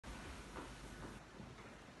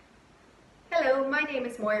Hello, my name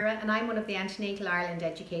is Moira and I'm one of the Antenatal Ireland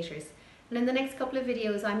educators. And in the next couple of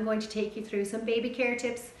videos I'm going to take you through some baby care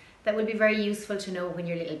tips that will be very useful to know when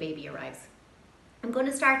your little baby arrives. I'm going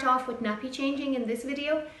to start off with nappy changing in this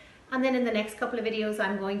video, and then in the next couple of videos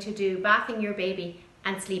I'm going to do bathing your baby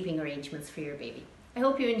and sleeping arrangements for your baby. I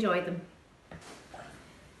hope you enjoy them.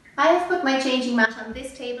 I have put my changing mat on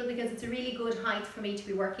this table because it's a really good height for me to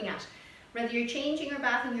be working at. Whether you're changing or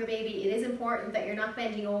bathing your baby, it is important that you're not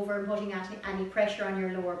bending over and putting any pressure on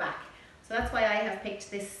your lower back. So that's why I have picked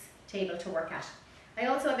this table to work at. I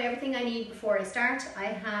also have everything I need before I start. I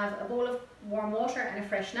have a bowl of warm water and a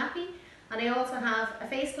fresh nappy, and I also have a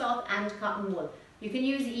face cloth and cotton wool. You can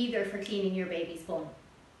use either for cleaning your baby's bum.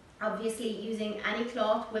 Obviously, using any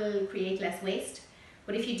cloth will create less waste,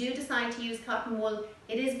 but if you do decide to use cotton wool,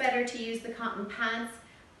 it is better to use the cotton pads,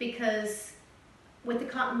 because with the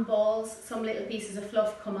cotton balls, some little pieces of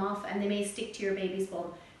fluff come off and they may stick to your baby's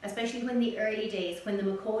bum, especially when the early days, when the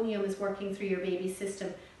meconium is working through your baby's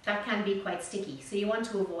system. That can be quite sticky, so you want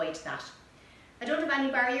to avoid that. I don't have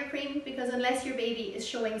any barrier cream because unless your baby is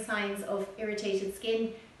showing signs of irritated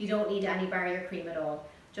skin, you don't need any barrier cream at all.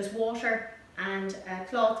 Just water and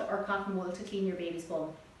cloth or cotton wool to clean your baby's bum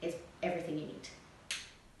is everything you need.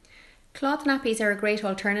 Cloth nappies are a great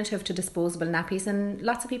alternative to disposable nappies, and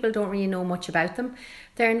lots of people don't really know much about them.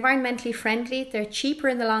 They're environmentally friendly, they're cheaper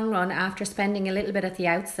in the long run after spending a little bit at the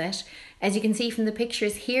outset. As you can see from the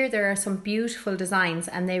pictures here, there are some beautiful designs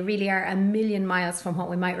and they really are a million miles from what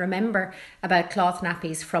we might remember about cloth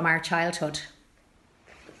nappies from our childhood.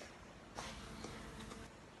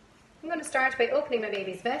 I'm going to start by opening my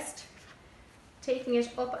baby's vest, taking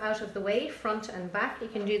it up out of the way, front and back. You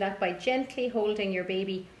can do that by gently holding your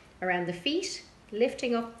baby around the feet,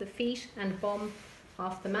 lifting up the feet and bum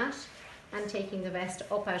off the mat and taking the vest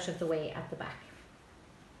up out of the way at the back.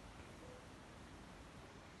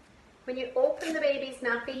 When you open the baby's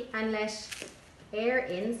nappy and let air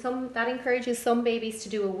in, that encourages some babies to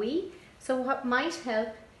do a wee. So what might help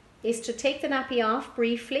is to take the nappy off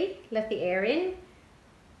briefly, let the air in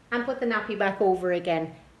and put the nappy back over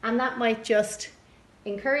again. And that might just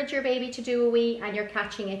encourage your baby to do a wee, and you're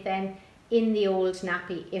catching it then in the old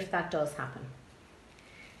nappy if that does happen.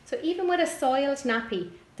 So even with a soiled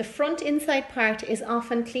nappy, the front inside part is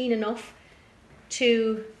often clean enough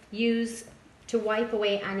to use to wipe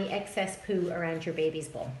away any excess poo around your baby's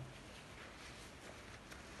bum.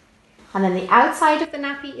 And then the outside of the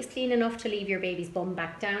nappy is clean enough to leave your baby's bum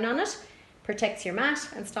back down on it, protects your mat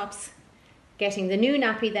and stops getting the new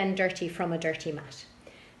nappy then dirty from a dirty mat.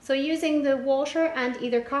 So using the water and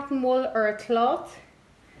either cotton wool or a cloth,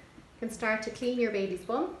 can start to clean your baby's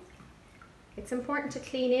bum. It's important to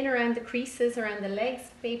clean in around the creases, around the legs.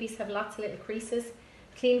 Babies have lots of little creases.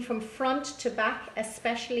 Clean from front to back,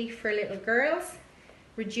 especially for little girls.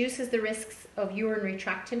 Reduces the risks of urinary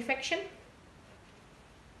tract infection.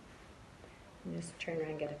 And just turn around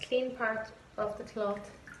and get a clean part of the cloth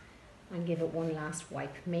and give it one last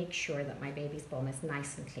wipe. Make sure that my baby's bum is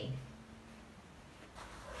nice and clean.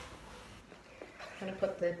 I'm going to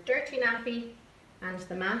put the dirty nappy and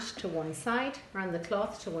the mat to one side, around the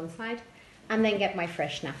cloth to one side, and then get my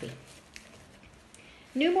fresh nappy.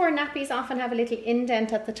 Newborn nappies often have a little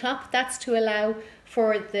indent at the top. That's to allow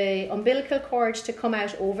for the umbilical cord to come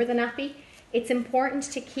out over the nappy. It's important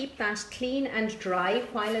to keep that clean and dry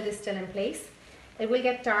while it is still in place. It will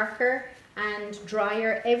get darker and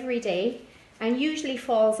drier every day and usually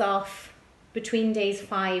falls off between days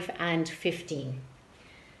 5 and 15.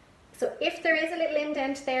 So if there is a little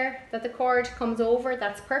indent there that the cord comes over,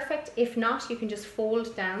 that's perfect. If not, you can just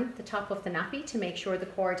fold down the top of the nappy to make sure the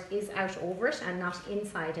cord is out over it and not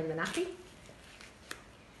inside in the nappy.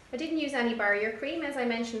 I didn't use any barrier cream. As I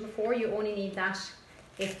mentioned before, you only need that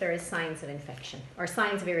if there is signs of infection or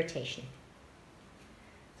signs of irritation.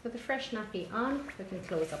 So with the fresh nappy on, we can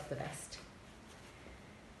close up the vest.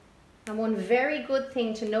 And one very good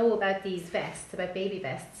thing to know about these vests, about baby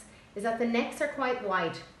vests, is that the necks are quite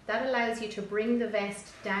wide. That allows you to bring the vest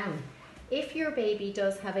down. If your baby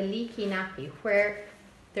does have a leaky nappy where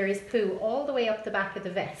there is poo all the way up the back of the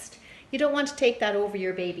vest, you don't want to take that over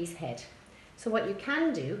your baby's head. So what you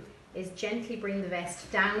can do is gently bring the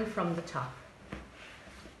vest down from the top.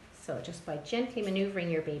 So just by gently maneuvering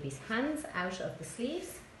your baby's hands out of the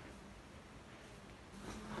sleeves,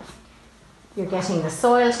 you're getting the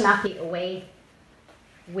soiled nappy away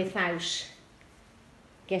without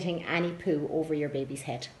getting any poo over your baby's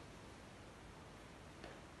head.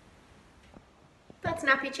 That's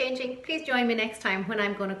nappy changing. Please join me next time when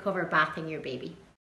I'm going to cover bathing your baby.